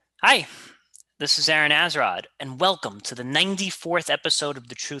Hi, this is Aaron Azrod, and welcome to the 94th episode of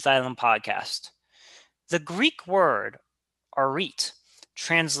the Truth Island podcast. The Greek word arit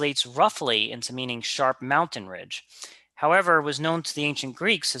translates roughly into meaning sharp mountain ridge. However, was known to the ancient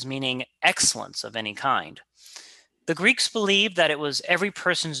Greeks as meaning excellence of any kind. The Greeks believed that it was every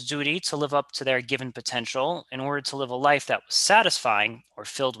person's duty to live up to their given potential in order to live a life that was satisfying or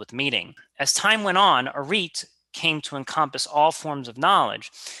filled with meaning. As time went on, arit came to encompass all forms of knowledge,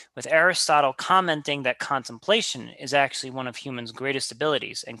 with Aristotle commenting that contemplation is actually one of humans' greatest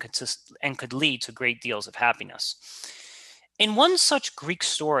abilities and could lead to great deals of happiness. In one such Greek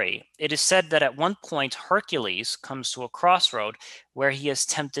story, it is said that at one point Hercules comes to a crossroad where he is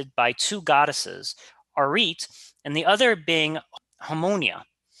tempted by two goddesses, Arit and the other being Harmonia.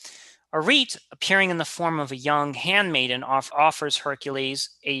 Arit, appearing in the form of a young handmaiden, offers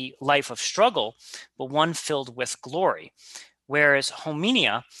Hercules a life of struggle, but one filled with glory, whereas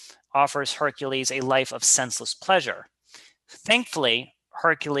Harmonia offers Hercules a life of senseless pleasure. Thankfully,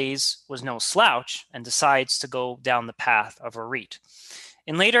 Hercules was no slouch and decides to go down the path of Arit.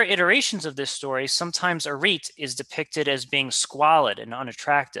 In later iterations of this story, sometimes Arit is depicted as being squalid and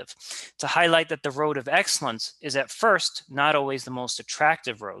unattractive, to highlight that the road of excellence is at first not always the most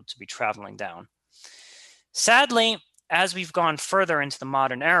attractive road to be traveling down. Sadly, as we've gone further into the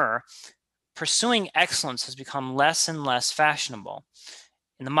modern era, pursuing excellence has become less and less fashionable.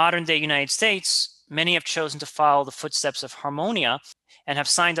 In the modern day United States, many have chosen to follow the footsteps of Harmonia and have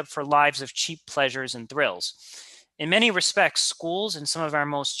signed up for lives of cheap pleasures and thrills. In many respects, schools and some of our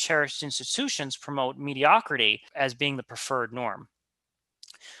most cherished institutions promote mediocrity as being the preferred norm.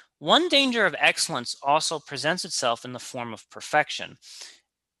 One danger of excellence also presents itself in the form of perfection,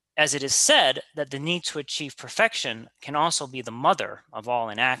 as it is said that the need to achieve perfection can also be the mother of all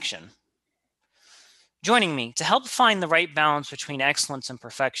inaction. Joining me to help find the right balance between excellence and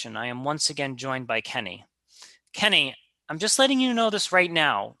perfection, I am once again joined by Kenny. Kenny, I'm just letting you know this right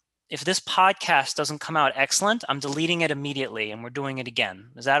now. If this podcast doesn't come out excellent, I'm deleting it immediately and we're doing it again.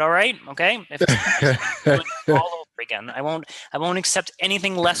 Is that all right? Okay? If it's excellent, all over again. I won't accept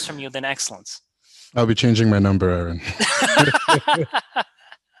anything less from you than excellence. I'll be changing my number, Aaron.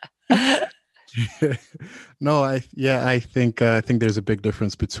 No, I think there's a big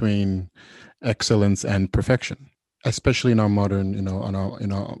difference between excellence and perfection, especially in our modern, in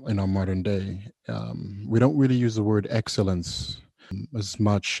our modern day. We don't really use the word excellence as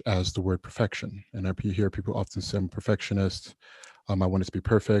much as the word perfection. And I hear people often say, "I'm a perfectionist. I want it to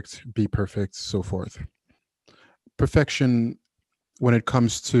be perfect, so forth." Perfection, when it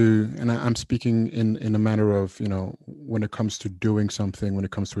comes to, and I'm speaking in a manner of, when it comes to doing something, when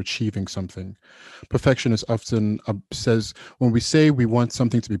it comes to achieving something, perfection is often says, when we say we want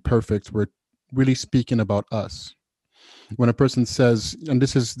something to be perfect, we're really speaking about us. When a person says, and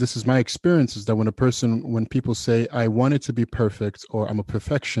this is my experience, is that when people say, "I want it to be perfect," or "I'm a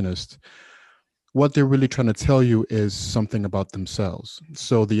perfectionist," what they're really trying to tell you is something about themselves.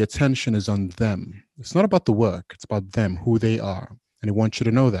 So the attention is on them. It's not about the work, it's about them, who they are. And they want you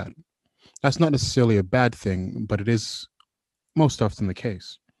to know that. That's not necessarily a bad thing, but it is most often the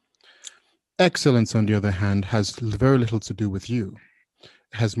case. Excellence, on the other hand, has very little to do with you.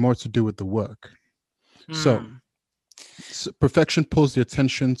 It has more to do with the work. So, perfection pulls the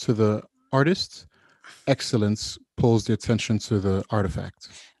attention to the artist. Excellence pulls the attention to the artifact.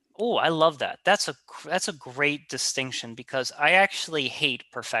 Oh, I love that. That's a great distinction because I actually hate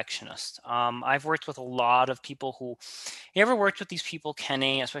perfectionists. I've worked with a lot of people who. You ever worked with these people,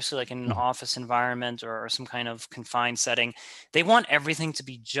 Kenny, especially like in an office environment or some kind of confined setting? They want everything to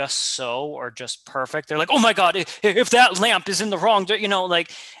be just so or just perfect. They're like, "Oh my God, if that lamp is in the wrong,"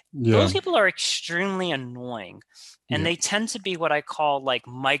 like Yeah. those people are extremely annoying, and Yeah. they tend to be what I call like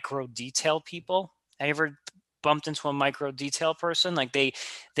micro detail people. Have you ever bumped into a micro detail person? Like they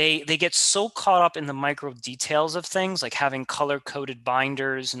get so caught up in the micro details of things, like having color coded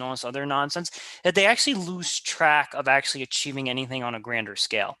binders and all this other nonsense, that they actually lose track of actually achieving anything on a grander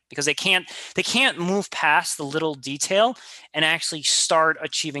scale because they can't move past the little detail and actually start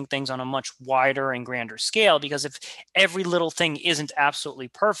achieving things on a much wider and grander scale, because if every little thing isn't absolutely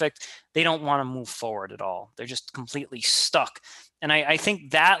perfect, they don't want to move forward at all. They're just completely stuck. And I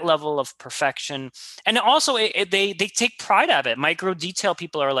think that level of perfection, and also they take pride out of it. Micro detail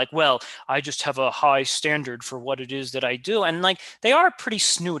people are like, "Well, I just have a high standard for what it is that I do," and like they are pretty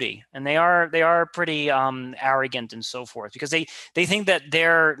snooty and they are pretty arrogant and so forth, because they think that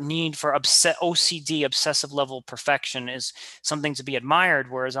their need for OCD, obsessive level perfection, is something to be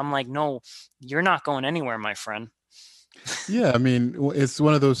admired. Whereas I'm like, no, you're not going anywhere, my friend. Yeah, I mean, it's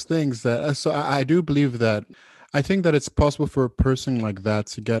one of those things that, so I do believe that I think that it's possible for a person like that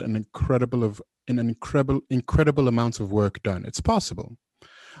to get an incredible amount of work done. It's possible.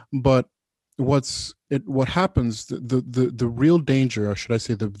 But what happens, the real danger, or should I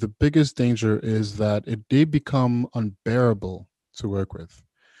say the biggest danger, is that they become unbearable to work with.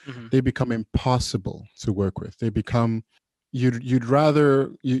 Hmm. They become impossible to work with. They become you'd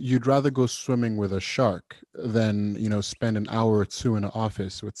rather go swimming with a shark than spend an hour or two in an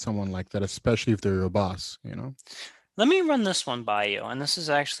office with someone like that, especially if they're your boss. Let me run this one by you. And this is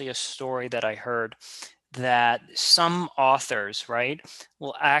actually a story that I heard that some authors, right,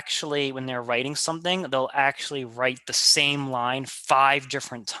 will actually, when they're writing something, they'll actually write the same line 5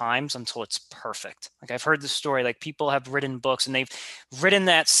 different times until it's perfect. Like I've heard this story, like people have written books and they've written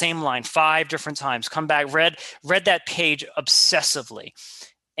that same line 5 different times, come back, read that page obsessively.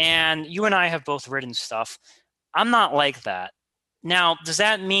 And you and I have both written stuff. I'm not like that. Now, does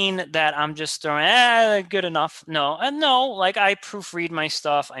that mean that I'm just throwing, good enough? No, no. Like I proofread my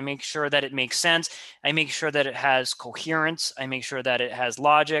stuff. I make sure that it makes sense. I make sure that it has coherence. I make sure that it has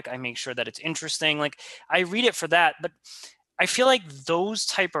logic. I make sure that it's interesting. Like I read it for that. But I feel like those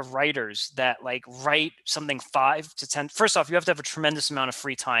type of writers that like write something 5 to 10. First off, you have to have a tremendous amount of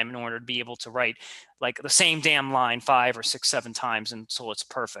free time in order to be able to write like the same damn line 5 or 6, 7 times until it's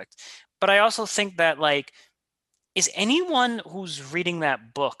perfect. But I also think that like, is anyone who's reading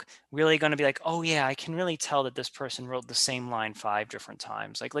that book really going to be like, oh yeah, I can really tell that this person wrote the same line 5 different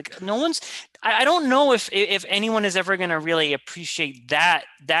times? Like no one's. I don't know if anyone is ever going to really appreciate that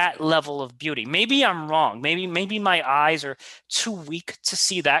level of beauty. Maybe I'm wrong. Maybe my eyes are too weak to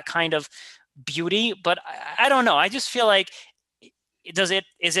see that kind of beauty. But I don't know. I just feel like does it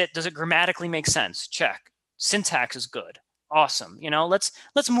grammatically make sense? Check. Syntax is good. Awesome.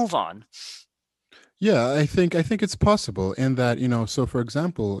 Let's move on. Yeah, I think it's possible in that, so for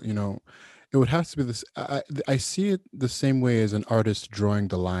example, it would have to be this. I see it the same way as an artist drawing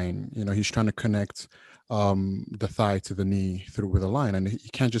the line. He's trying to connect the thigh to the knee through with a line, and he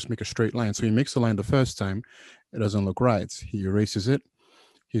can't just make a straight line. So he makes the line the first time, it doesn't look right. He erases it.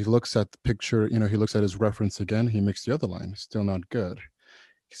 He looks at the picture, he looks at his reference again. He makes the other line, still not good.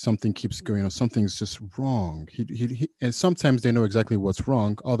 Something keeps going, something's just wrong. And sometimes they know exactly what's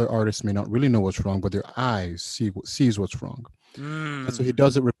wrong. Other artists may not really know what's wrong, but their eyes sees what's wrong. And so he Mm.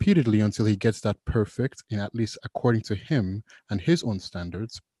 does it repeatedly until he gets that perfect, and at least according to him and his own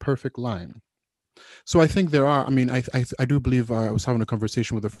standards, perfect line. So I think there are. I mean, I do believe I was having a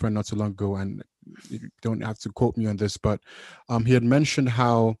conversation with a friend not so long ago, and you don't have to quote me on this, but he had mentioned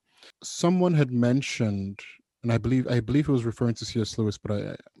how someone had mentioned, and I believe he was referring to C.S. Lewis,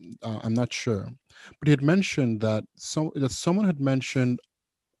 but I'm not sure. But he had mentioned that someone had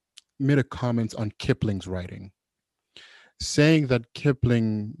made a comment on Kipling's writing, saying that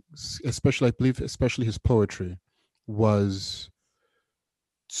Kipling, especially I believe, especially his poetry, was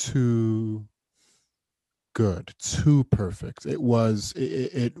too good, too perfect.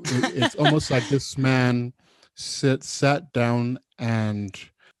 It's almost like this man sat down and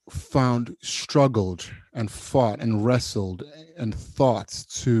struggled and fought and wrestled and thought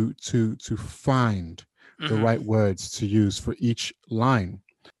to find the Hmm. right words to use for each line.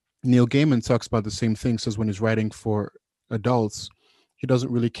 Neil Gaiman talks about the same thing. Says when he's writing for adults, he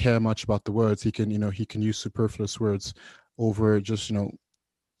doesn't really care much about the words. He can use superfluous words over just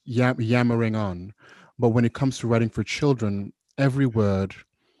yammering on. But when it comes to writing for children, every word,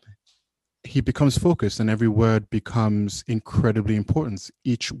 he becomes focused, and every word becomes incredibly important.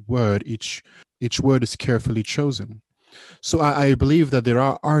 Each word is carefully chosen. So I believe that there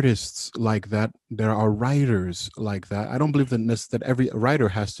are artists like that. There are writers like that. I don't believe that every writer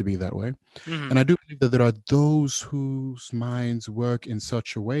has to be that way. Hmm. And I do believe that there are those whose minds work in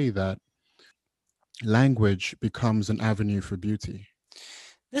such a way that language becomes an avenue for beauty.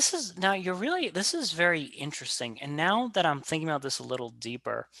 This is very interesting. And now that I'm thinking about this a little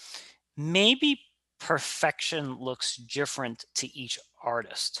deeper, maybe perfection looks different to each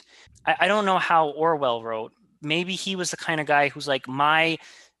artist. I don't know how Orwell wrote. Maybe he was the kind of guy who's like, my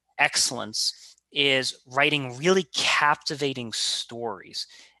excellence is writing really captivating stories.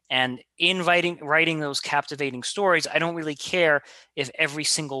 And in writing those captivating stories, I don't really care if every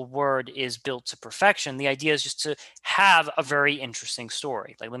single word is built to perfection. The idea is just to have a very interesting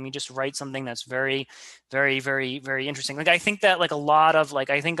story. Like, let me just write something that's very, very, very, very interesting. Like, I think that like a lot of like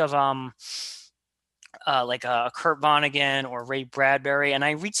I think of like Kurt Vonnegut or Ray Bradbury, and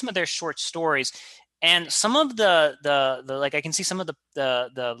I read some of their short stories, and some of the like I can see some of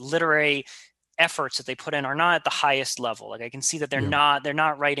the literary efforts that they put in are not at the highest level. Like I can see that Yeah. they're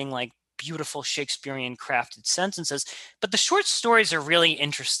not writing like beautiful Shakespearean crafted sentences. But the short stories are really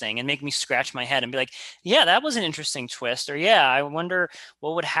interesting and make me scratch my head and be like, yeah, that was an interesting twist. Or yeah, I wonder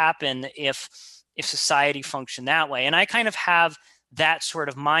what would happen if society functioned that way. And I kind of have that sort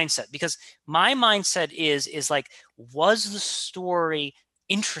of mindset, because my mindset is like, was the story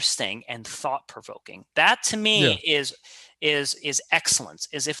interesting and thought provoking? That to me Yeah. is excellence.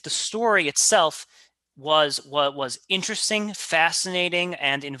 Is if the story itself was what was interesting, fascinating,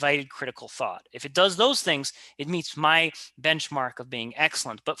 and invited critical thought. If it does those things, it meets my benchmark of being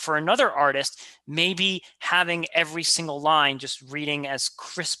excellent. But for another artist, maybe having every single line just reading as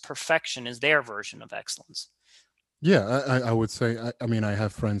crisp perfection is their version of excellence. Yeah, I would say, I mean, I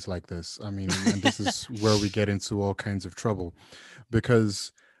have friends like this. I mean, and this is where we get into all kinds of trouble,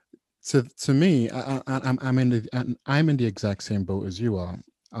 because to me, I'm in the exact same boat as you are.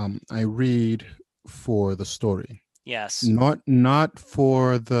 I read for the story, Yes. not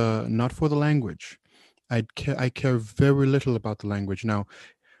for the language. I care very little about the language. Now,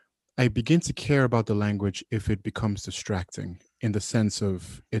 I begin to care about the language if it becomes distracting, in the sense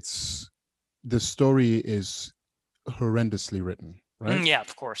of the story is horrendously written, right? Yeah,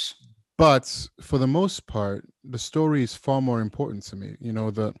 of course. But for the most part, the story is far more important to me.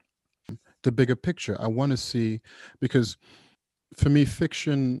 The bigger picture. I want to see, because for me,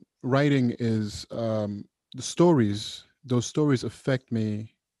 fiction writing is, the stories. Those stories affect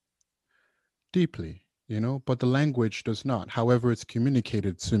me deeply, but the language does not. However, it's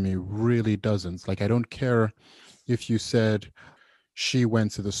communicated to me really doesn't. Like, I don't care if you said she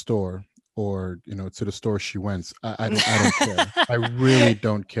went to the store, or to the store she went. I don't care. I really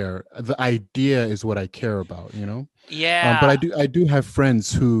don't care. The idea is what I care about. But Yeah. I do have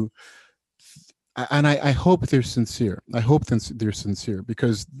friends who, and I hope they're sincere. I hope they're sincere,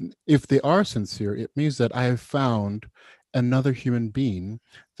 because if they are sincere, it means that I have found another human being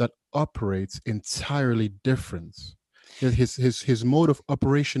that operates entirely different. His mode of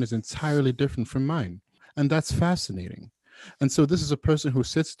operation is entirely different from mine, and that's fascinating. And so this is a person who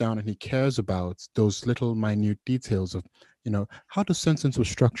sits down and he cares about those little minute details of, how the sentence was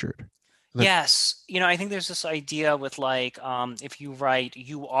structured. Like, Yes, I think there's this idea with like if you write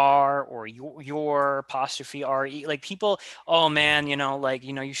you are or your apostrophe re, like people, oh man, like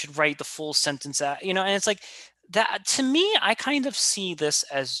you should write the full sentence out, and it's like that to me, I kind of see this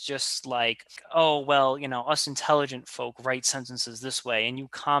as just like, oh well, us intelligent folk write sentences this way, and you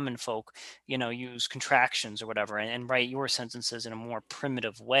common folk, use contractions or whatever, and write your sentences in a more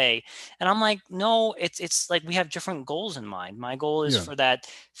primitive way. And I'm like, no, it's like we have different goals in mind. My goal is yeah. for that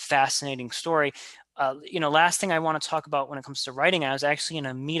fascinating story. Last thing I want to talk about when it comes to writing, I was actually in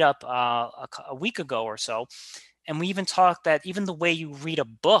a meetup a week ago or so, and we even talked that even the way you read a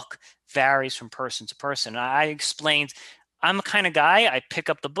book varies from person to person. I explained I'm the kind of guy, I pick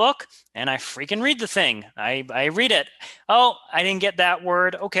up the book and I freaking read the thing. I read it. Oh, I didn't get that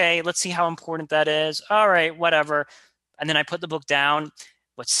word. Okay, let's see how important that is. All right, whatever. And then I put the book down.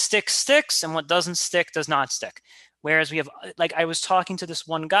 What sticks, sticks, and what doesn't stick, does not stick. Whereas we have, like, I was talking to this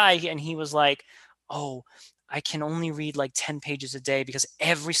one guy and he was like, oh, I can only read like 10 pages a day because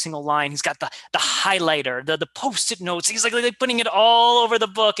every single line, he's got the highlighter, the post-it notes. He's like putting it all over the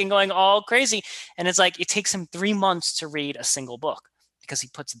book and going all crazy. And it's like, it takes him 3 months to read a single book because he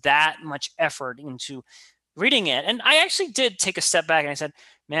puts that much effort into reading it. And I actually did take a step back and I said,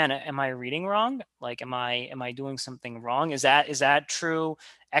 man, am I reading wrong? Like, am I doing something wrong? Is that true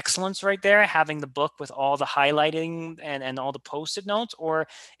excellence right there, having the book with all the highlighting and all the post-it notes? Or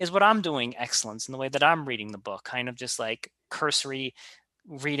is what I'm doing excellence in the way that I'm reading the book, kind of just like cursory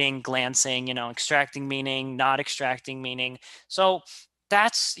reading, glancing, extracting meaning, not extracting meaning? So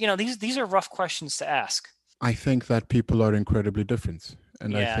that's, these are rough questions to ask. I think that people are incredibly different.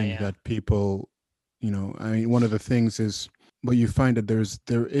 And I Yeah, think yeah. that people, I mean, one of the things is, but you find that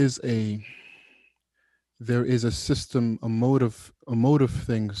there is a system, a mode of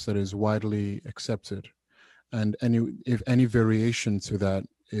things that is widely accepted. And if any variation to that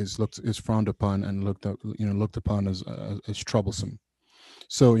is frowned upon and looked upon as troublesome.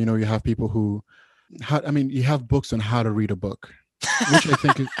 So, you have people who, you have books on how to read a book, which I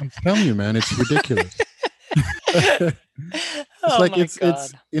think I'm telling you, man, it's ridiculous. It's Oh like my it's God.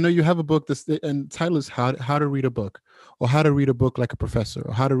 you have a book this, and title is how to read a book, or how to read a book like a professor,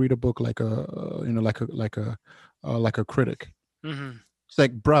 or how to read a book like a like a critic. Hmm. It's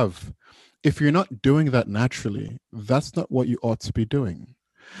like, bruv, if you're not doing that naturally, that's not what you ought to be doing,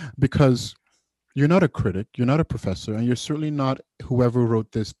 because you're not a critic, you're not a professor, and you're certainly not whoever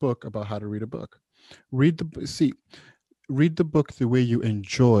wrote this book about how to read a book. See, read the book the way you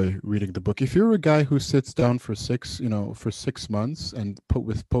enjoy reading the book. If you're a guy who sits down for for 6 months and put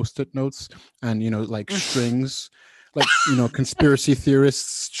with post-it notes and like strings, like conspiracy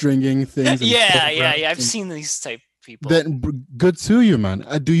theorists stringing things and Yeah. photographs, I've and seen these type people. then good to you, man.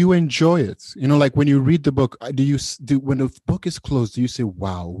 Do you enjoy it? Like when you read the book, do when the book is closed, do you say,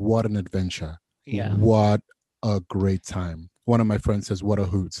 "Wow, what an adventure! Yeah. What a great time!" One of my friends says, "What a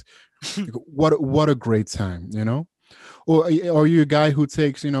hoot! What a great time!" Or are you a guy who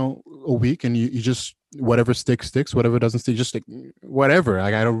takes a week and you just whatever sticks, whatever doesn't stick, just like whatever.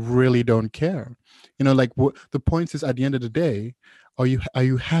 Like, I really don't care. Like the point is, at the end of the day, are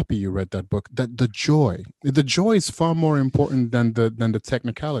you happy you read that book? That the joy is far more important than the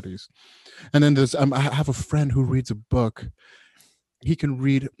technicalities. And then I have a friend who reads a book. He can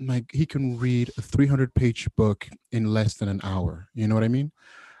read a 300-page book in less than an hour. You know what I mean?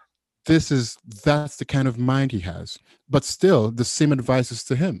 That's the kind of mind he has. But still, the same advice is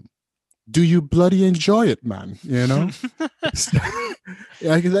to him. Do you bloody enjoy it, man? Yeah.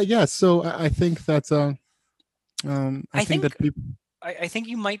 So I think that I I think think that people. I think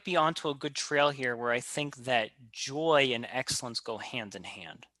you might be onto a good trail here where I think that joy and excellence go hand in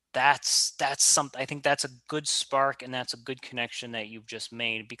hand. That's something I think that's a good spark and that's a good connection that you've just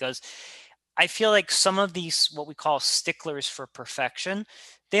made because I feel like some of these what we call sticklers for perfection,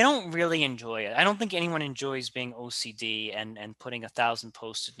 they don't really enjoy it. I don't think anyone enjoys being OCD and putting 1,000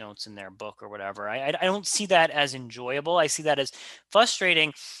 post-it notes in their book or whatever. I don't see that as enjoyable. I see that as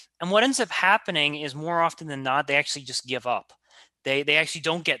frustrating. And what ends up happening is more often than not, they actually just give up. They actually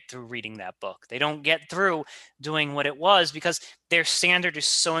don't get through reading that book. They don't get through doing what it was because their standard is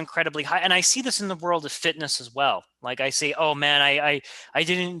so incredibly high. And I see this in the world of fitness as well. Like I say, oh man, I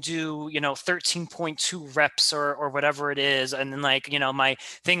didn't do 13.2 reps or whatever it is, and then my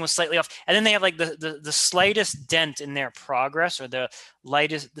thing was slightly off, and then they have like the slightest dent in their progress or the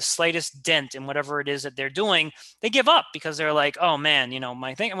slightest dent in whatever it is that they're doing, they give up because they're like, oh man,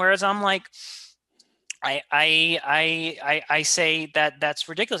 my thing. Whereas I'm like, I say that that's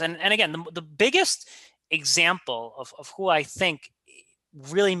ridiculous. And again, the biggest example of who I think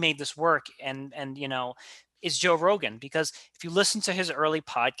really made this work and is Joe Rogan, because if you listen to his early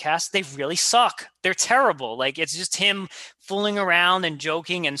podcasts, they really suck. They're terrible. Like it's just him fooling around and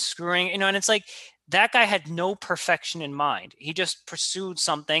joking and screwing, and it's like that guy had no perfection in mind. He just pursued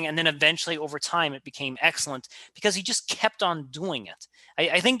something and then eventually over time it became excellent because he just kept on doing it.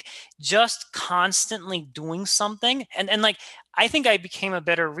 I think just constantly doing something and like I think I became a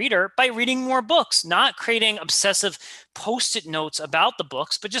better reader by reading more books, not creating obsessive post-it notes about the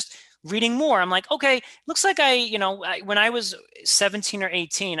books, but just reading more. I'm like, okay, looks like when I was 17 or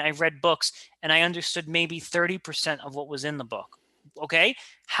 18, I read books and I understood maybe 30% of what was in the book. Okay,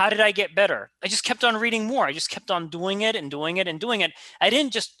 how did I get better? I just kept on reading more. I just kept on doing it and doing it and doing it. I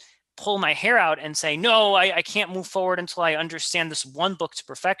didn't just pull my hair out and say, no, I can't move forward until I understand this one book to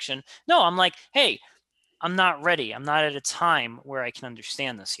perfection. No, I'm like, hey, I'm not ready. I'm not at a time where I can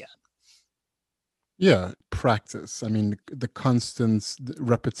understand this yet. Yeah, practice. I mean, the constant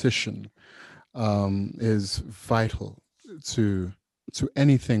repetition is vital to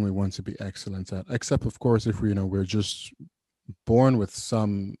anything we want to be excellent at. Except, of course, if we're just born with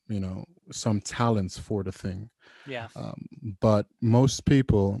some talents for the thing. Yeah. But most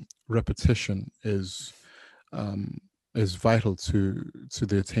people, repetition um, is vital to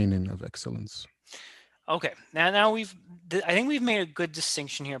the attaining of excellence. Okay. Now I think we've made a good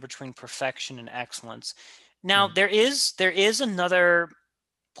distinction here between perfection and excellence. Now Mm. there is another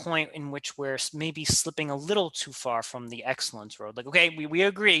point in which we're maybe slipping a little too far from the excellence road. Like, okay, we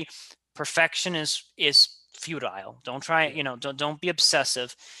agree, perfection is futile. Don't try it. Yeah. Don't be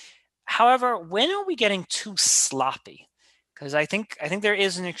obsessive. However, when are we getting too sloppy? Because I think there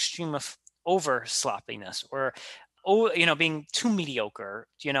is an extreme of over sloppiness or being too mediocre,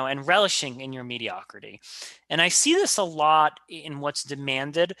 and relishing in your mediocrity. And I see this a lot in what's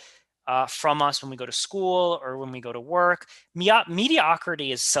demanded from us when we go to school or when we go to work.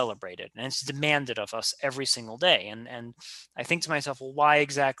 Mediocrity is celebrated and it's demanded of us every single day. And I think to myself, well, why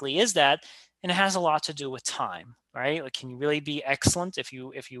exactly is that? And it has a lot to do with time, right? Like, can you really be excellent if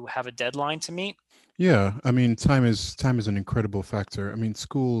you have a deadline to meet? Yeah, I mean, time is an incredible factor. I mean,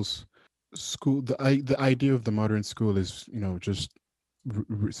 the idea of the modern school is just r-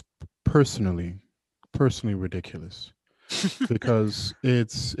 r- s- personally personally ridiculous, because to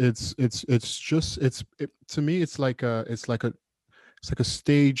me it's like a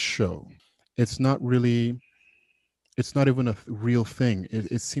stage show. It's not really, it's not even a real thing.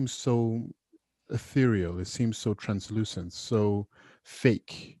 It seems so ethereal. It seems so translucent, so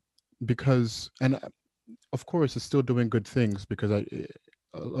fake. Because, and of course, it's still doing good things because a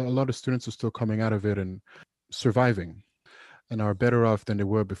lot of students are still coming out of it and surviving and are better off than they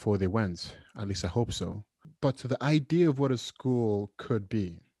were before they went. At least I hope so. But to the idea of what a school could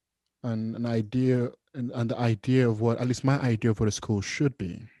be, and an idea and the idea of what, at least my idea of what a school should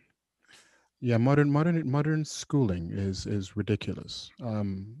be. Yeah, modern schooling is ridiculous.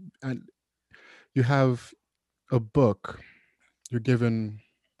 And you have a book, you're given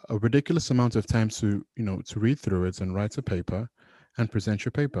a ridiculous amount of time to, to read through it and write a paper and present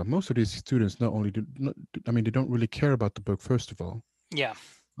your paper. Most of these students not only do not, I mean, they don't really care about the book, first of all. Yeah.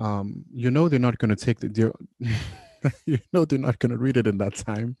 They're not going to take they're not going to read it in that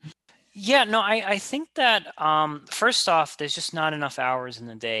time. Yeah, no, I think that first off, there's just not enough hours in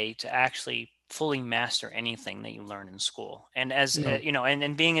the day to actually fully master anything that you learn in school. And as No.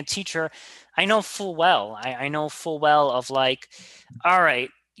 and being a teacher, I know full well. I know full well of like, all right,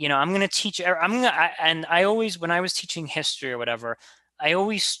 I'm going to teach. And I always, when I was teaching history or whatever, I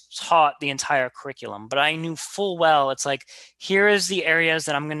always taught the entire curriculum, but I knew full well it's like, here is the areas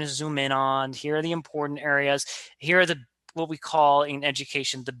that I'm going to zoom in on. Here are the important areas. Here are the what we call in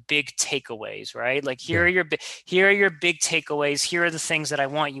education the big takeaways, right? Like here are your big takeaways. Here are the things that I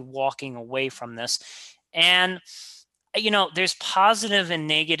want you walking away from this. And there's positive and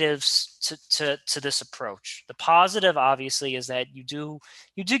negatives to this approach. The positive obviously is that you do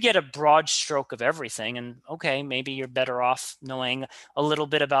get a broad stroke of everything, and okay, maybe you're better off knowing a little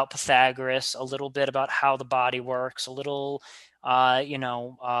bit about Pythagoras, a little bit about how the body works, a little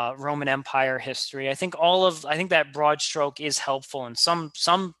Roman Empire history. I think that broad stroke is helpful in some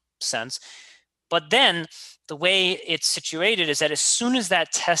sense. But then the way it's situated is that as soon as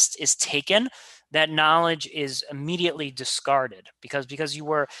that test is taken, that knowledge is immediately discarded because you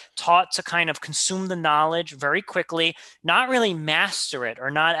were taught to kind of consume the knowledge very quickly, not really master it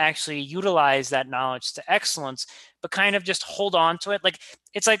or not actually utilize that knowledge to excellence, but kind of just hold on to it. Like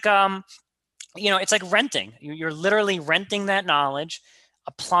it's like it's like renting. You're literally renting that knowledge,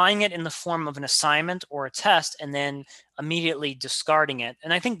 applying it in the form of an assignment or a test, and then immediately discarding it.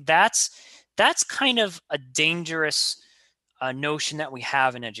 And I think that's kind of a dangerous notion that we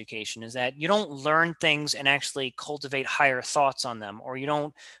have in education, is that you don't learn things and actually cultivate higher thoughts on them, or you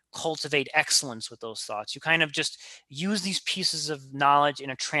don't cultivate excellence with those thoughts. You kind of just use these pieces of knowledge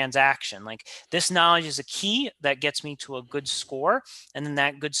in a transaction. Like this knowledge is a key that gets me to a good score, and then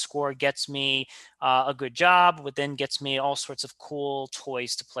that good score gets me a good job, which then gets me all sorts of cool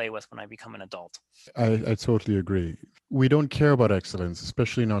toys to play with when I become an adult. I totally agree. We don't care about excellence,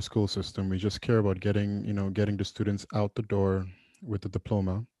 especially in our school system. We just care about getting the students out the door with the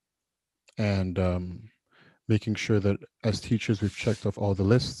diploma, and making sure that as teachers we've checked off all the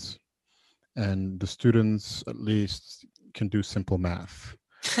lists, and the students at least can do simple math.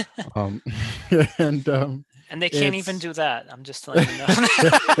 um, and they can't even do that. I'm just telling you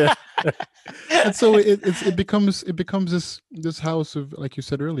know. And so it becomes this house of, like you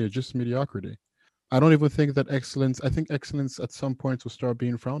said earlier, just mediocrity. I don't even think that excellence. I think excellence at some point will start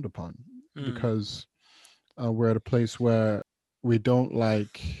being frowned upon, because we're at a place where we don't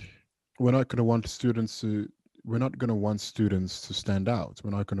like. We're not going to want students to. We're not going to want students to stand out.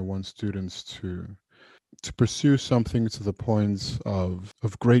 We're not going to want students to pursue something to the point of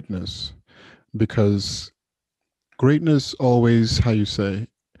greatness, because greatness always, how you say,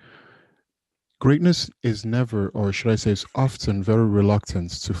 greatness is never, or should I say, is often very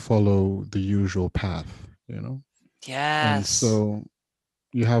reluctant to follow the usual path, Yes. And so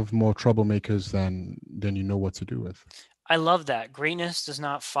you have more troublemakers than you know what to do with. I love that. Greatness does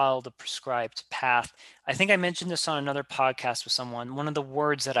not follow the prescribed path. I think I mentioned this on another podcast with someone. One of the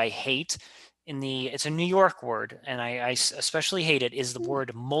words that I hate it's a New York word, and I especially hate it, is the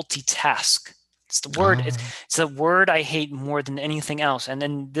word multitask. It's the word. It's the word I hate more than anything else. And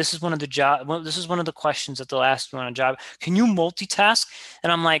then this is one of the questions that they'll ask you on a job. Can you multitask?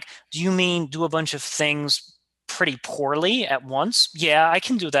 And I'm like, do you mean do a bunch of things pretty poorly at once? Yeah, I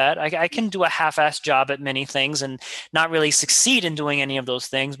can do that. I can do a half-assed job at many things and not really succeed in doing any of those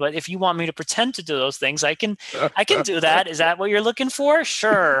things. But if you want me to pretend to do those things, I can do that. Is that what you're looking for?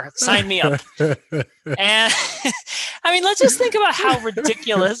 Sure, sign me up. And I mean, let's just think about how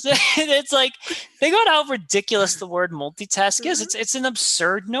ridiculous it's like. Think about how ridiculous the word multitask is. It's an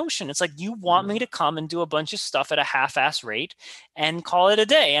absurd notion. It's like, you want me to come and do a bunch of stuff at a half-ass rate and call it a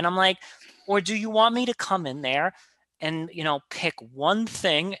day. And I'm like, or do you want me to come in there and, pick one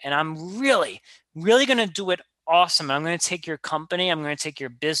thing, and I'm really, really going to do it awesome. I'm going to take your company, I'm going to take your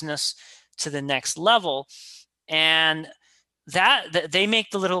business to the next level. And they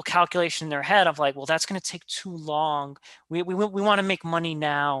make the little calculation in their head of like, well, that's going to take too long. We want to make money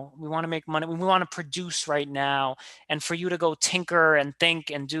now. We want to make money. We want to produce right now. And for you to go tinker and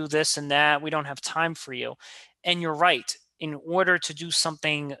think and do this and that, we don't have time for you. And you're right. In order to do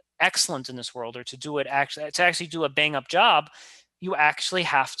something excellent in this world, or to actually do a bang up job, you actually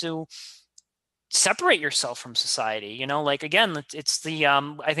have to separate yourself from society. Like, again, it's the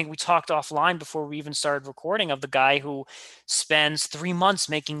I think we talked offline before we even started recording, of the guy who spends 3 months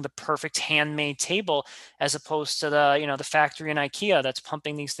making the perfect handmade table, as opposed to the factory in IKEA that's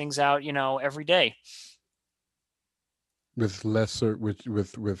pumping these things out every day. With lesser,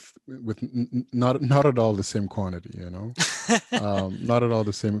 not at all the same quantity, not at all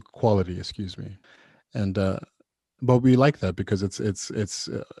the same quality, excuse me. And but we like that because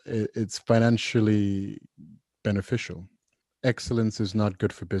it's financially beneficial. Excellence is not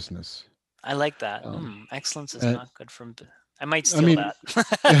good for business. I like that. Excellence is And not good from. I might I steal mean, that.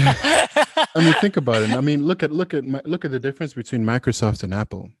 I mean, think about it. I mean, look at the difference between Microsoft and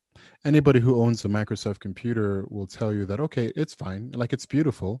Apple. Anybody who owns a Microsoft computer will tell you that, okay, it's fine, like it's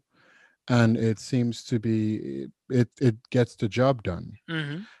beautiful, and it seems to be, it gets the job done.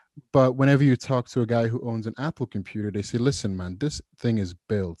 Mm-hmm. But whenever you talk to a guy who owns an Apple computer, they say, listen, man, this thing is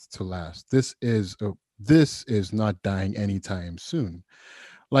built to last. This is not dying anytime soon.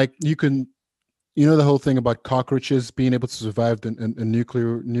 Like, the whole thing about cockroaches being able to survive a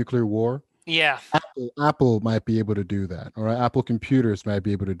nuclear war. Yeah. Apple might be able to do that, or Apple computers might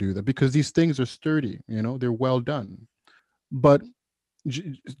be able to do that, because these things are sturdy, they're well done. But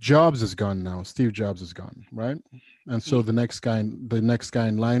Jobs is gone now. Steve Jobs is gone, right? And so the next guy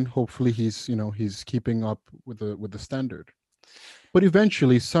in line, hopefully he's keeping up with the standard. But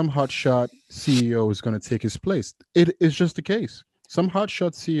eventually, some hotshot CEO is going to take his place. It is just the case. Some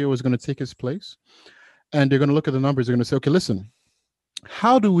hotshot CEO is going to take his place, and they're going to look at the numbers. They're going to say, okay, listen,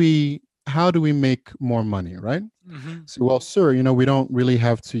 how do we make more money, right? Mm-hmm. So, well, sir, we don't really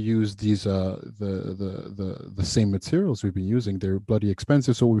have to use these the same materials we've been using. They're bloody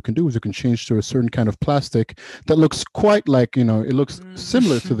expensive. So what we can do is we can change to a certain kind of plastic that looks quite like, it looks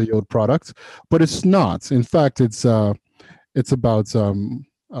similar to the old product, but it's not. In fact, it's about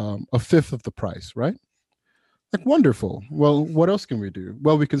a fifth of the price, right? Like, wonderful. Well, what else can we do?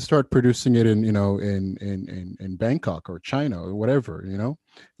 Well, we can start producing it in Bangkok or China or whatever.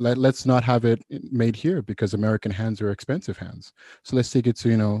 Let's not have it made here, because American hands are expensive hands. So let's take it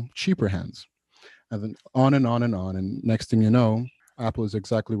to cheaper hands, and then on and on and on. And next thing you know, Apple is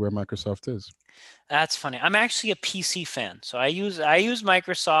exactly where Microsoft is. That's funny. I'm actually a PC fan, so I use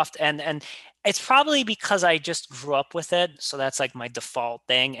Microsoft, and it's probably because I just grew up with it, so that's like my default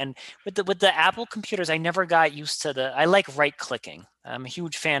thing. And with the Apple computers, I never got used to I like right clicking. I'm a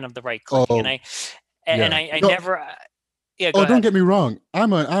huge fan of the right clicking, Oh, yeah. I No, never. Yeah, go oh, don't ahead. get me wrong.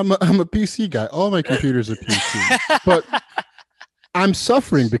 I'm a PC guy. All my computers are PC, but I'm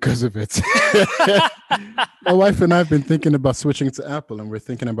suffering because of it. My wife and I have been thinking about switching to Apple, and we're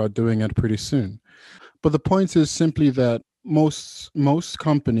thinking about doing it pretty soon. But the point is simply that most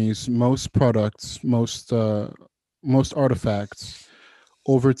companies, most products, most artifacts,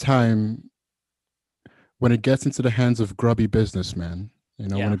 over time, when it gets into the hands of grubby businessmen,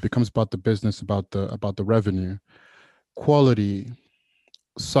 when Yeah. it becomes about the business, about the revenue, quality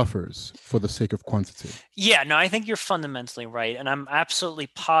suffers for the sake of quantity. Yeah, no, I think you're fundamentally right, and I'm absolutely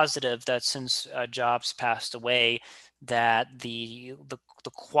positive that since Jobs passed away, that the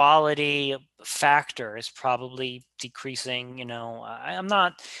quality factor is probably decreasing. I'm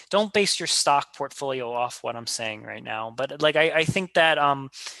not. Don't base your stock portfolio off what I'm saying right now, but like I think that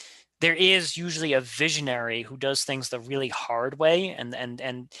there is usually a visionary who does things the really hard way, and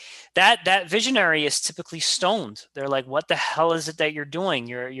that visionary is typically stoned. They're like, what the hell is it that you're doing?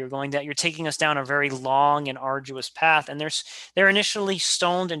 You're taking us down a very long and arduous path. And they're initially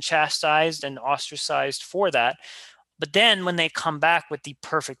stoned and chastised and ostracized for that. But then when they come back with the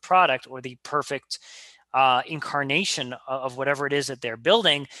perfect product, or the perfect incarnation of whatever it is that they're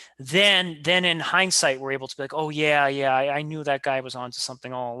building, then in hindsight, we're able to be like, oh yeah, I knew that guy was onto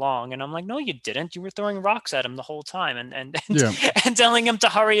something all along. And I'm like, no, you didn't. You were throwing rocks at him the whole time, and Yeah. and telling him to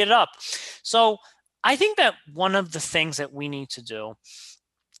hurry it up. So I think that one of the things that we need to do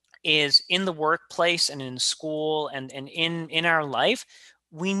is, in the workplace and in school and in our life,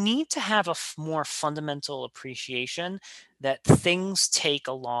 we need to have a more fundamental appreciation that things take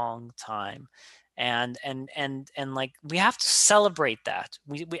a long time. And like, we have to celebrate that.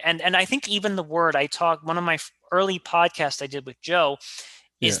 And I think even the word I talked, one of my early podcasts I did with Joe,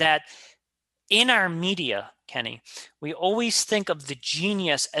 is Yeah. that in our media Kenny. We always think of the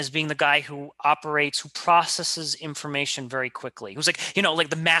genius as being the guy who operates, who processes information very quickly. Who's like, like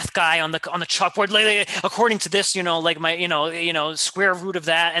the math guy on the chalkboard, like, according to this, like my, square root of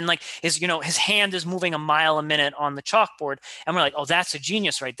that, and like his hand is moving a mile a minute on the chalkboard, and we're like, oh, that's a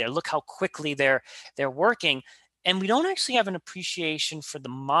genius right there. Look how quickly they're working, and we don't actually have an appreciation for the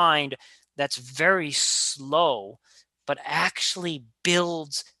mind that's very slow, but actually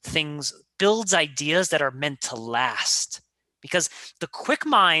builds ideas that are meant to last. Because the quick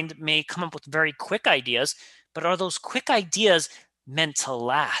mind may come up with very quick ideas, but are those quick ideas meant to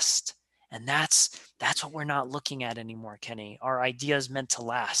last? And that's what we're not looking at anymore, Kenny. Are ideas meant to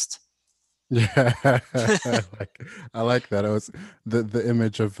last? Yeah, I like that. It was the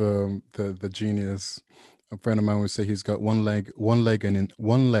image of the genius. A friend of mine would say he's got one leg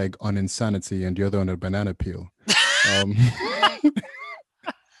on insanity and the other on a banana peel. Um,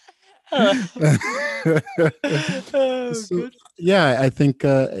 Oh, so good. yeah, I think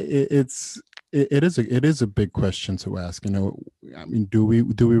it is a big question to ask. I mean, do we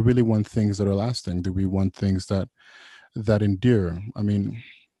really want things that are lasting? Do we want things that endure? I mean,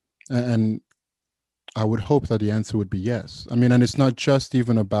 and I would hope that the answer would be yes. I mean, and it's not just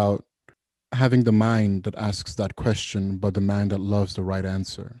even about having the mind that asks that question, but the mind that loves the right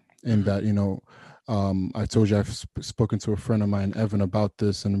answer. In that, I told you I've spoken to a friend of mine, Evan, about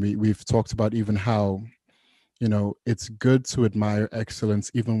this, and we've talked about even how it's good to admire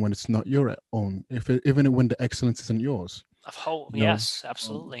excellence even when it's not your own, even when the excellence isn't yours. Of hope, You know, yes, um,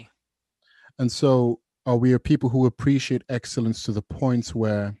 absolutely. and so are we a people who appreciate excellence to the point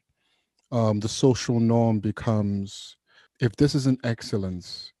where the social norm becomes, if this isn't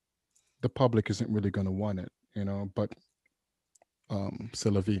excellence, the public isn't really going to want it, but c'est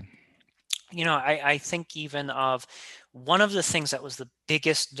la vie. I think even of one of the things that was the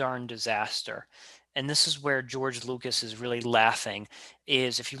biggest darn disaster, and this is where George Lucas is really laughing,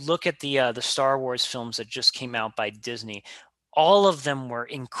 is if you look at the Star Wars films that just came out by Disney, all of them were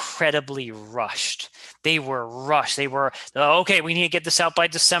incredibly rushed. They were rushed. They were, okay, we need to get this out by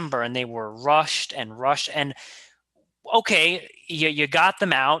December, and they were rushed and rushed. And okay, you got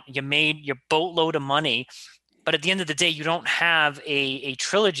them out, you made your boatload of money, but at the end of the day, you don't have a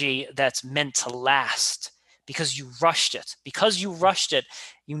trilogy that's meant to last because you rushed it. Because you rushed it,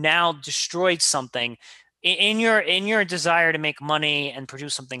 you now destroyed something. In your desire to make money and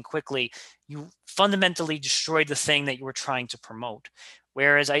produce something quickly, you fundamentally destroyed the thing that you were trying to promote.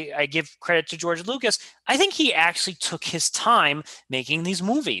 Whereas I give credit to George Lucas, I think he actually took his time making these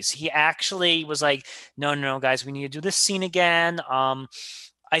movies. He actually was like, no, guys, we need to do this scene again.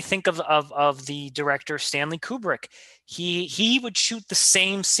 I think of the director Stanley Kubrick. He would shoot the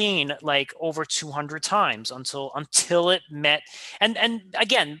same scene like over 200 times until it met. And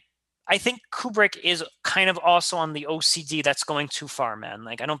again, I think Kubrick is kind of also on the OCD that's going too far, man.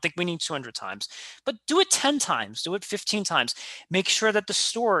 Like, I don't think we need 200 times, but do it 10 times, do it 15 times. Make sure that the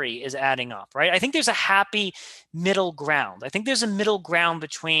story is adding up, right? I think there's a happy middle ground. I think there's a middle ground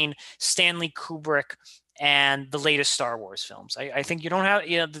between Stanley Kubrick and the latest Star Wars films. I think you don't have,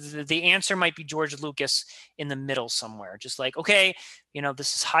 the answer might be George Lucas in the middle somewhere. Just like, okay,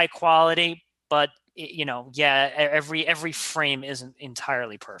 this is high quality, but yeah, every frame isn't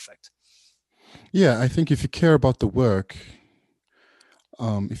entirely perfect. Yeah, I think if you care about the work,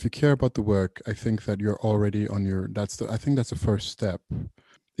 I think that you're already on your. I think that's the first step,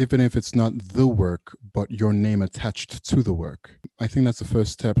 even if it's not the work, but your name attached to the work. I think that's the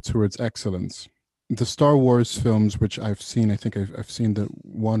first step towards excellence. The Star Wars films, which I've seen, I think I've seen the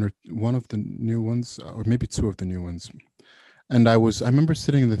one of the new ones, or maybe two of the new ones. And I remember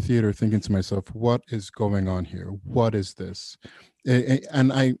sitting in the theater thinking to myself, what is going on here? What is this?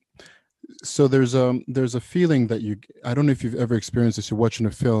 And so there's a feeling that I don't know if you've ever experienced this. You're watching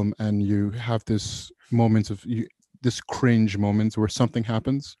a film and you have this this cringe moment where something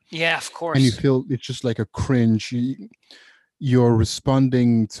happens Yeah, of and you course. feel it's just like a cringe. You're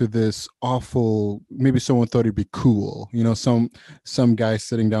responding to this awful, maybe someone thought it'd be cool, some guy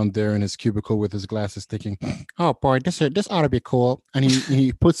sitting down there in his cubicle with his glasses thinking, oh boy, this ought to be cool, and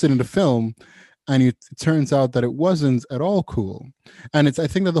he puts it in the film, and it turns out that it wasn't at all cool. And I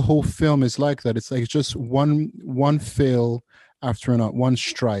think that the whole film is like that. It's like just one fail after another, one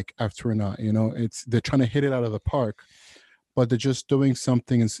strike after another. They're trying to hit it out of the park, but they're just doing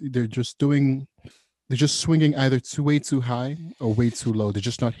something, and they're just swinging either way too high or way too low. They're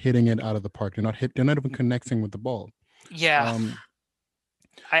just not hitting it out of the park. They're not even connecting with the ball. Yeah, Um,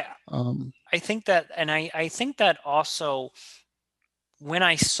 I um, I think that, and I think that also when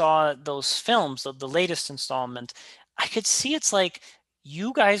I saw those films, the latest installment, I could see it's like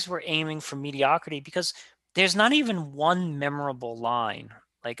you guys were aiming for mediocrity because there's not even one memorable line.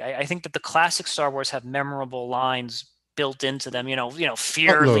 Like I think that the classic Star Wars have memorable lines built into them.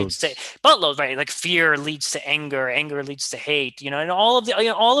 Fear leads to Buttloads. buttloads, right? Like fear leads to anger, anger leads to hate. And all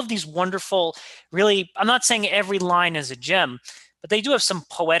of these wonderful, really. I'm not saying every line is a gem, but they do have some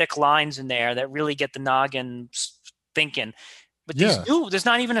poetic lines in there that really get the noggin thinking. But Yeah. there's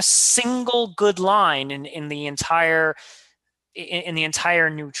not even a single good line in the entire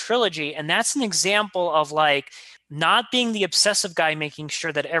new trilogy, and that's an example of like not being the obsessive guy making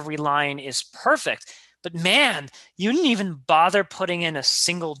sure that every line is perfect. But man, you didn't even bother putting in a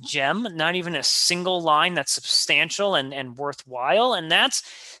single gem, not even a single line that's substantial and worthwhile. And that's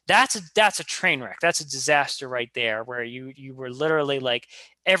a train wreck. That's a disaster right there, where you were literally like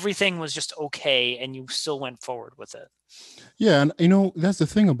everything was just okay and you still went forward with it. Yeah, and that's the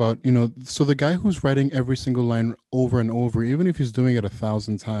thing about, so the guy who's writing every single line over and over, even if he's doing it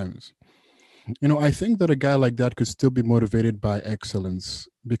 1,000 times, I think that a guy like that could still be motivated by excellence,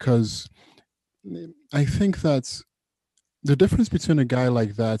 because I think that's the difference between a guy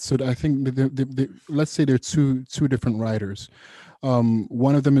like that. So I think let's say they're two different writers.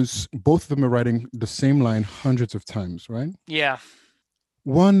 One of them is both of them are writing the same line hundreds of times, right? Yeah.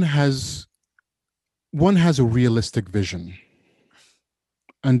 One has a realistic vision,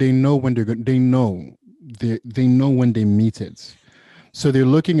 and they know when they know when they meet it. So they're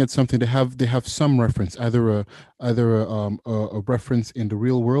looking at something. They have some reference, either a reference in the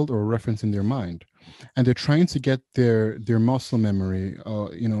real world or a reference in their mind, and they're trying to get their muscle memory,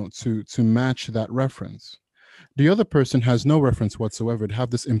 to match that reference. The other person has no reference whatsoever. They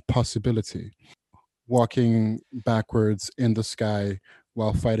have this impossibility, walking backwards in the sky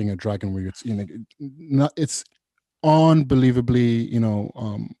while fighting a dragon, where it's unbelievably,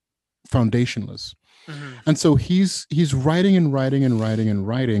 foundationless. Mm-hmm. And so he's writing and writing and writing and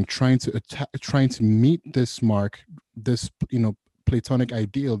writing, trying to meet this mark, this platonic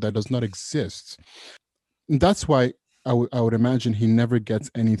ideal that does not exist. And that's why I would imagine he never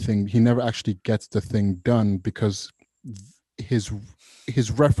gets anything. He never actually gets the thing done, because his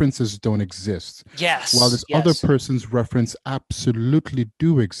references don't exist, while Yes. this other Yes. person's reference absolutely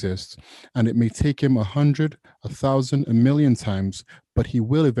do exist. And it may take him 100, 1,000, a million times, but he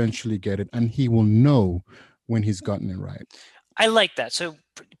will eventually get it, and he will know when he's gotten it right. I like that. So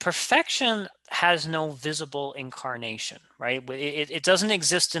perfection has no visible incarnation, right? It doesn't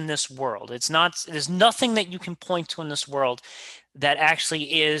exist in this world. There's nothing that you can point to in this world that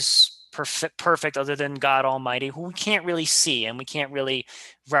actually is perfect other than God Almighty, who we can't really see and we can't really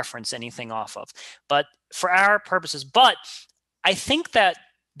reference anything off of. But for our purposes, I think that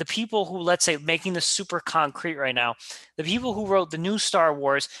the people who, let's say, making this super concrete right now, the people who wrote the new Star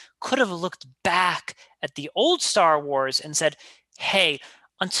Wars could have looked back at the old Star Wars and said, hey,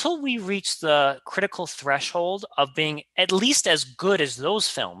 until we reach the critical threshold of being at least as good as those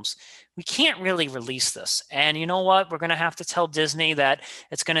films, we can't really release this. And you know what? We're going to have to tell Disney that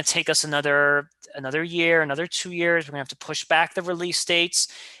it's going to take us another year, another 2 years. We're going to have to push back the release dates.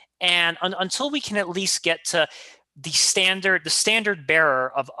 And until we can at least get to the standard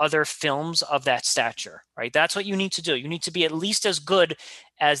bearer of other films of that stature, right? That's what you need to do. You need to be at least as good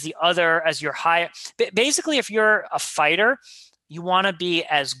as your high. Basically, if you're a fighter, you want to be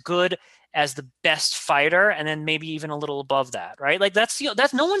as good as the best fighter, and then maybe even a little above that, right? Like that's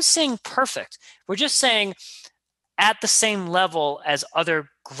no one's saying perfect. We're just saying at the same level as other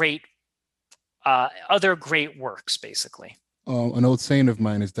great works, basically. An old saying of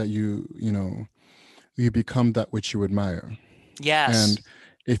mine is that you become that which you admire. Yes. And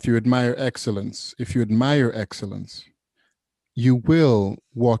if you admire excellence, you will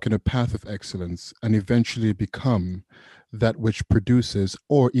walk in a path of excellence and eventually become that which produces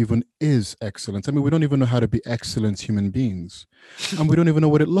or even is excellence. I mean, we don't even know how to be excellent human beings, and we don't even know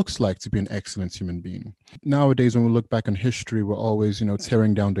what it looks like to be an excellent human being. Nowadays, when we look back on history, we're always,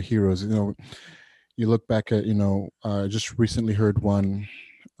 tearing down the heroes. You look back at, just recently heard one,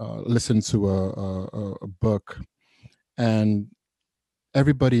 listened to a book, and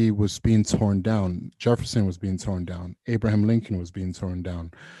everybody was being torn down. Jefferson was being torn down. Abraham Lincoln was being torn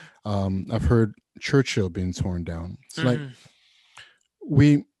down. I've heard Churchill being torn down. It's like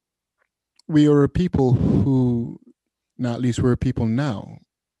we are a people who, now at least we're a people now,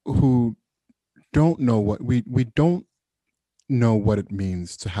 who don't know what we don't know what it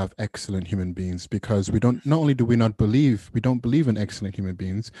means to have excellent human beings, because we don't believe in excellent human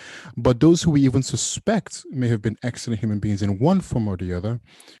beings, but those who we even suspect may have been excellent human beings in one form or the other,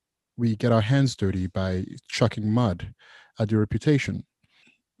 we get our hands dirty by chucking mud at their reputation.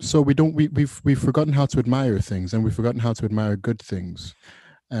 So we've forgotten how to admire things, and we've forgotten how to admire good things,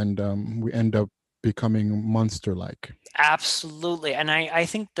 and we end up becoming monster-like. Absolutely. And I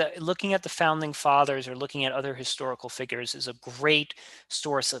think that looking at the founding fathers or looking at other historical figures is a great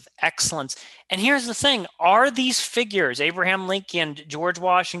source of excellence. And here's the thing, are these figures, Abraham Lincoln, George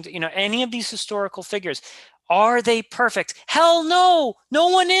Washington, any of these historical figures, are they perfect? Hell no, no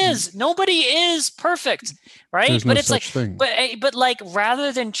one is. Nobody is perfect, right? There's no But it's like, such thing. but like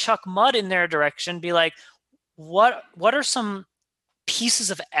rather than chuck mud in their direction, be like, what are some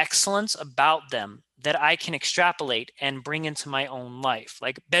pieces of excellence about them that I can extrapolate and bring into my own life?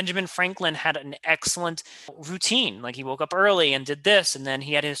 Like Benjamin Franklin had an excellent routine. Like he woke up early and did this, and then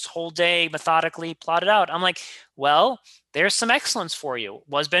he had his whole day methodically plotted out. I'm like, well, there's some excellence for you.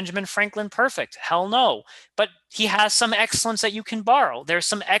 Was Benjamin Franklin perfect? Hell no. But he has some excellence that you can borrow. There's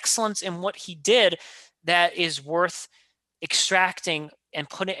some excellence in what he did that is worth extracting and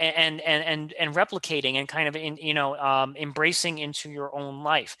putting and replicating and kind of embracing into your own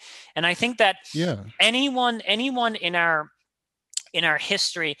life. And I think that Yeah. anyone in our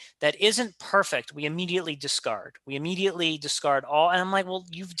history that isn't perfect, we immediately discard. All. And I'm like, well,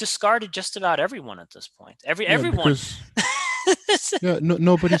 you've discarded just about everyone at this point. Everyone. Because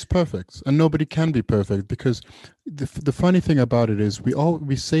nobody's perfect, and nobody can be perfect, because the funny thing about it is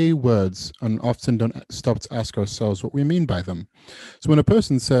we say words and often don't stop to ask ourselves what we mean by them. So when a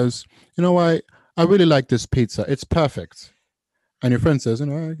person says, I really like this pizza, it's perfect, and your friend says, I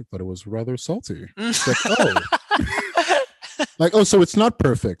thought it was rather salty. It's like, so it's not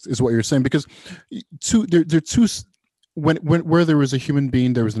perfect, is what you're saying, because there are two. When where there is a human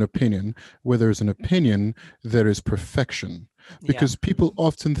being, there is an opinion. Where there is an opinion, there is perfection. Because people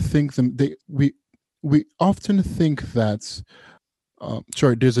often think we often think that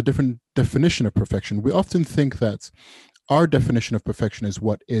there's a different definition of perfection. We often think that our definition of perfection is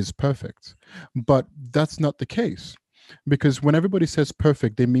what is perfect, but that's not the case. Because when everybody says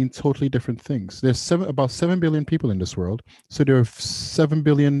perfect, they mean totally different things. There's about 7 billion people in this world, so there are 7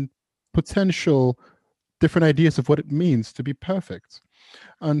 billion potential different ideas of what it means to be perfect.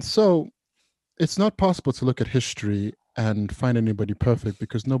 And so it's not possible to look at history and find anybody perfect,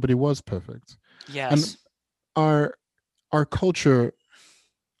 because nobody was perfect. Yes. And our culture,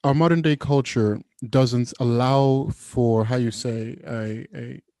 our modern day culture, doesn't allow for, how you say,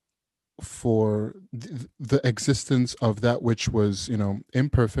 for the existence of that which was,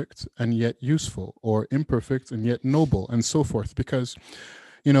 imperfect and yet useful, or imperfect and yet noble, and so forth. Because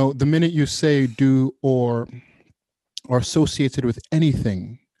the minute you say, do, or are associated with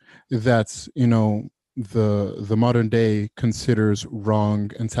anything that's the modern day considers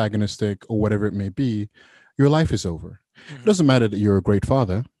wrong, antagonistic, or whatever it may be, your life is over. It doesn't matter that you're a great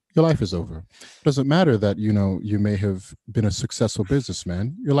father, your life is over. It doesn't matter that you may have been a successful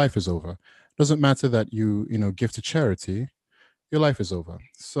businessman, your life is over. It doesn't matter that you give to charity, your life is over.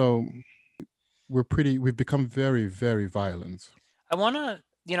 So we've become very, very violent. I want to,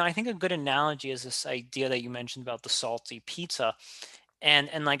 I think a good analogy is this idea that you mentioned about the salty pizza.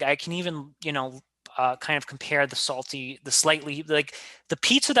 And like I can even, kind of compare the slightly, like the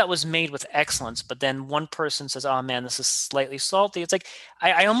pizza that was made with excellence, but then one person says, oh man, this is slightly salty. It's like,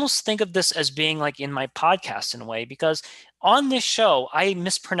 I almost think of this as being like in my podcast in a way, because on this show, I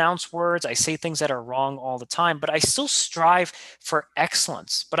mispronounce words. I say things that are wrong all the time, but I still strive for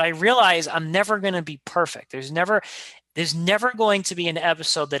excellence. But I realize I'm never going to be perfect. There's never going to be an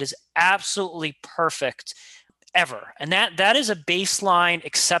episode that is absolutely perfect ever. And that is a baseline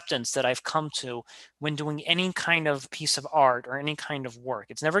acceptance that I've come to when doing any kind of piece of art or any kind of work.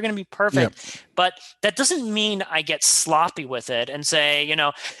 It's never going to be perfect, but that doesn't mean I get sloppy with it and say,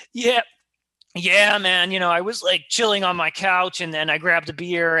 yeah, man, I was like chilling on my couch and then I grabbed a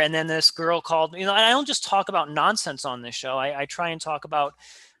beer and then this girl called me. And I don't just talk about nonsense on this show. I try and talk about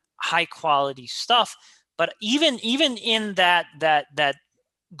high quality stuff. But even in that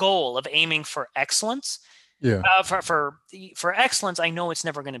goal of aiming for excellence, for excellence, I know it's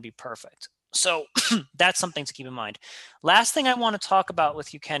never going to be perfect. So that's something to keep in mind. Last thing I want to talk about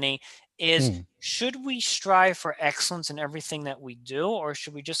with you, Kenny, is should we strive for excellence in everything that we do, or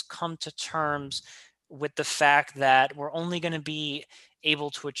should we just come to terms with the fact that we're only going to be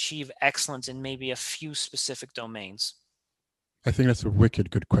able to achieve excellence in maybe a few specific domains? I think that's a wicked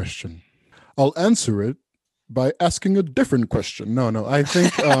good question. I'll answer it by asking a different question. No, I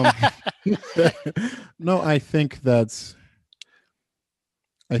think no, I think that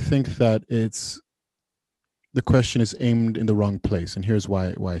it's the question is aimed in the wrong place, and here's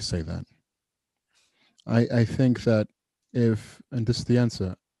why I say that. I think that and this is the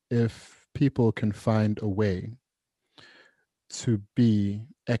answer, if people can find a way to be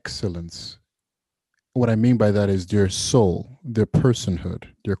excellence, what I mean by that is their soul, their personhood,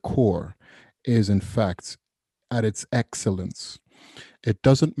 their core is, in fact, at its excellence. It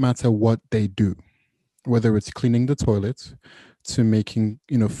doesn't matter what they do, whether it's cleaning the toilet to making,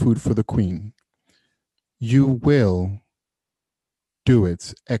 food for the queen. You will do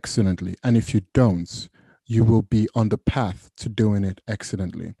it excellently. And if you don't, you will be on the path to doing it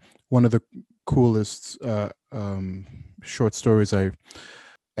excellently. One of the coolest short stories I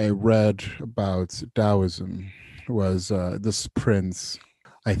read about Taoism was this prince.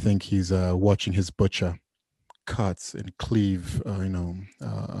 I think he's watching his butcher cut and cleave,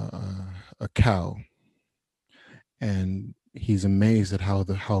 a cow, and he's amazed at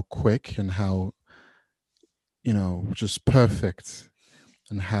how quick and how just perfect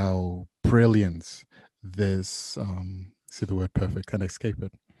and how brilliant this see the word perfect, can't escape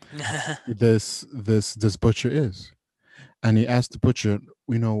it, this butcher is. And he asked the butcher,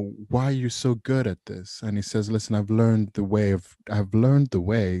 why are you so good at this? And he says, listen, I've learned the way of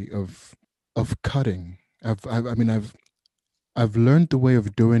cutting. I've learned the way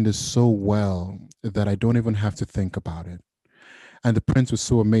of doing this so well that I don't even have to think about it. And the prince was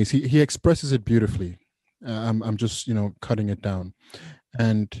so amazed. He expresses it beautifully. I'm just cutting it down.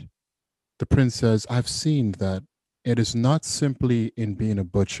 And the prince says, I've seen that it is not simply in being a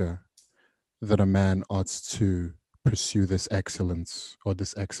butcher that a man ought to pursue this excellence or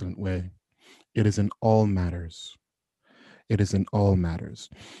this excellent way. It is in all matters. It is in all matters.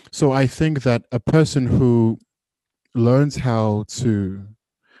 So I think that a person who learns how to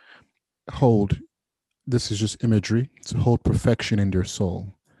hold, this is just imagery, to hold perfection in their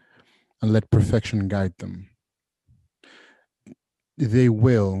soul and let perfection guide them, they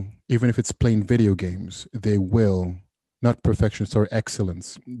will, even if it's playing video games, they will, not perfection, sorry,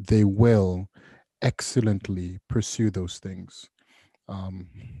 excellence, they will excellently pursue those things. Um,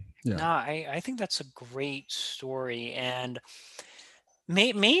 yeah. No, I think that's a great story. And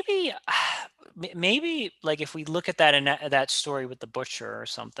maybe maybe like if we look at that in that story with the butcher or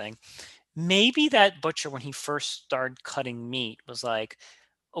something, maybe that butcher when he first started cutting meat was like,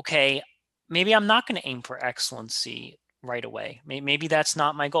 okay, maybe I'm not going to aim for excellency right away. Maybe that's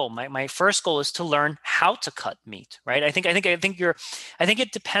not my goal. My first goal is to learn how to cut meat, right? I think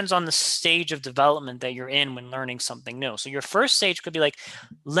it depends on the stage of development that you're in when learning something new. So your first stage could be like,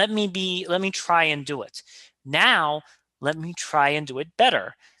 let me try and do it. Now, let me try and do it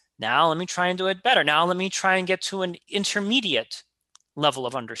better. Now, let me try and do it better. Now, let me try and get to an intermediate level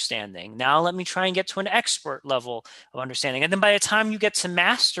of understanding. Now let me try and get to an expert level of understanding. And then by the time you get to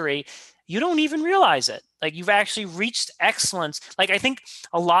mastery, you don't even realize it. Like you've actually reached excellence. Like I think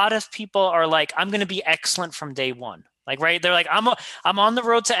a lot of people are like, I'm going to be excellent from day one. Like, right. They're like, I'm on the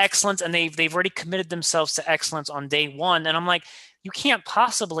road to excellence, and they've already committed themselves to excellence on day one. And I'm like, you can't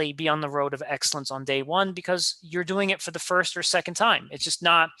possibly be on the road of excellence on day one because you're doing it for the first or second time. It's just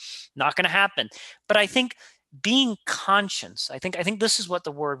not going to happen. But I think being conscious, I think this is what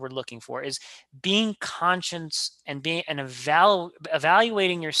the word we're looking for is being conscious and being and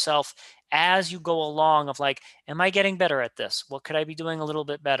evaluating yourself as you go along of like, am I getting better at this? What could I be doing a little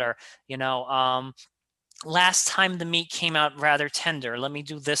bit better? Last time the meat came out rather tender. Let me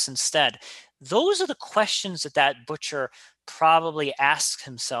do this instead. Those are the questions that butcher probably asks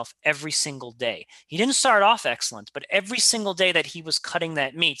himself every single day. He didn't start off excellent, but every single day that he was cutting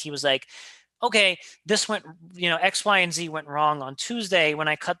that meat, he was like, okay, this went, X, Y, and Z went wrong on Tuesday. When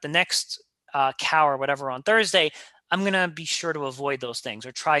I cut the next cow or whatever on Thursday, I'm going to be sure to avoid those things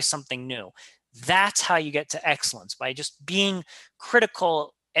or try something new. That's how you get to excellence, by just being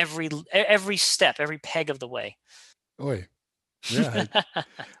critical every step, every peg of the way. Oi. Yeah.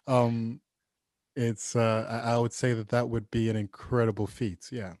 Um, it's I would say that would be an incredible feat.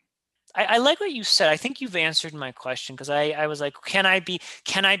 Yeah. I like what you said. I think you've answered my question because I was like, can I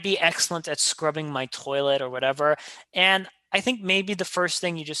be excellent at scrubbing my toilet or whatever? And I think maybe the first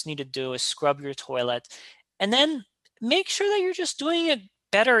thing you just need to do is scrub your toilet, and then make sure that you're just doing it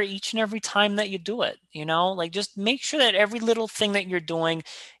better each and every time that you do it. Like just make sure that every little thing that you're doing,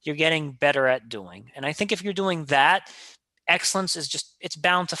 you're getting better at doing. And I think if you're doing that, excellence it's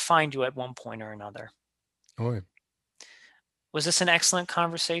bound to find you at one point or another. Oi. Was this an excellent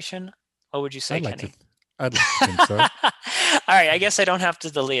conversation? What would you say, I'd like to Kenny? th- I'd like to think so. All right, I guess I don't have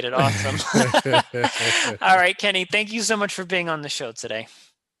to delete it. Awesome. All right, Kenny, thank you so much for being on the show today.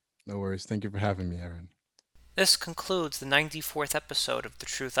 No worries. Thank you for having me, Aaron. This concludes the 94th episode of the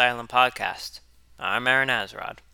Truth Island podcast. I'm Aaron Azrod.